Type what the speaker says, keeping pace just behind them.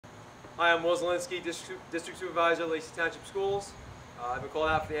Hi, I'm Will Zielinski, District Supervisor, Lacey Township Schools. I've been called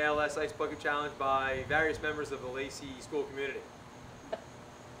out for the ALS Ice Bucket Challenge by various members of the Lacey school community.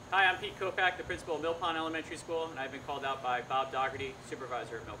 Hi, I'm Pete Kopak, the principal of Mill Pond Elementary School, and I've been called out by Bob Dougherty,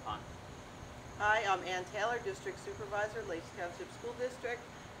 Supervisor at Mill Pond. Hi, I'm Ann Taylor, District Supervisor, Lacey Township School District.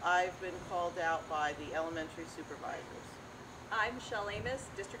 I've been called out by the elementary supervisors. I'm Michelle Amos,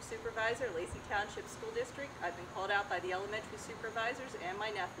 District Supervisor, Lacey Township School District. I've been called out by the elementary supervisors and my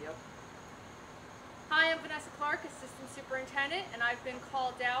nephew. Hi, I'm Vanessa Clark, Assistant Superintendent, and I've been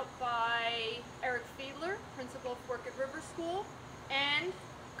called out by Eric Fiedler, Principal of Forked River School, and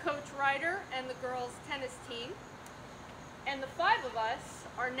Coach Ryder and the girls' tennis team. And the 5 of us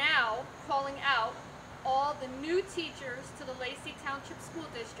are now calling out all the new teachers to the Lacey Township School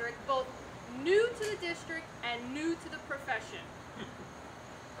District, both new to the district and new to the profession.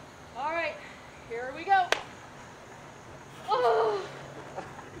 All right, here we go. Oh.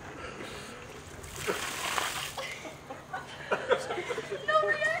 No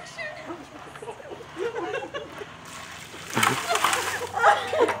reaction.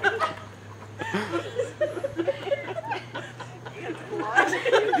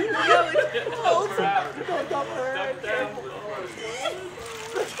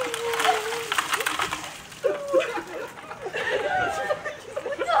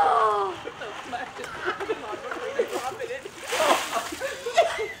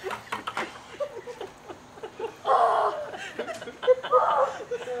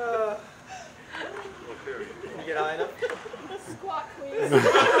 Can you get high enough? Squat, please. That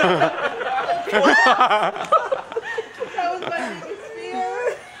was my biggest fear.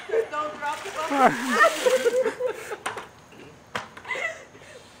 Don't drop the ball.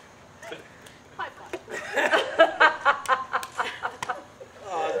 High five.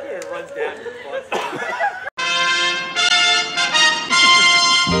 Oh, it runs down to the bus.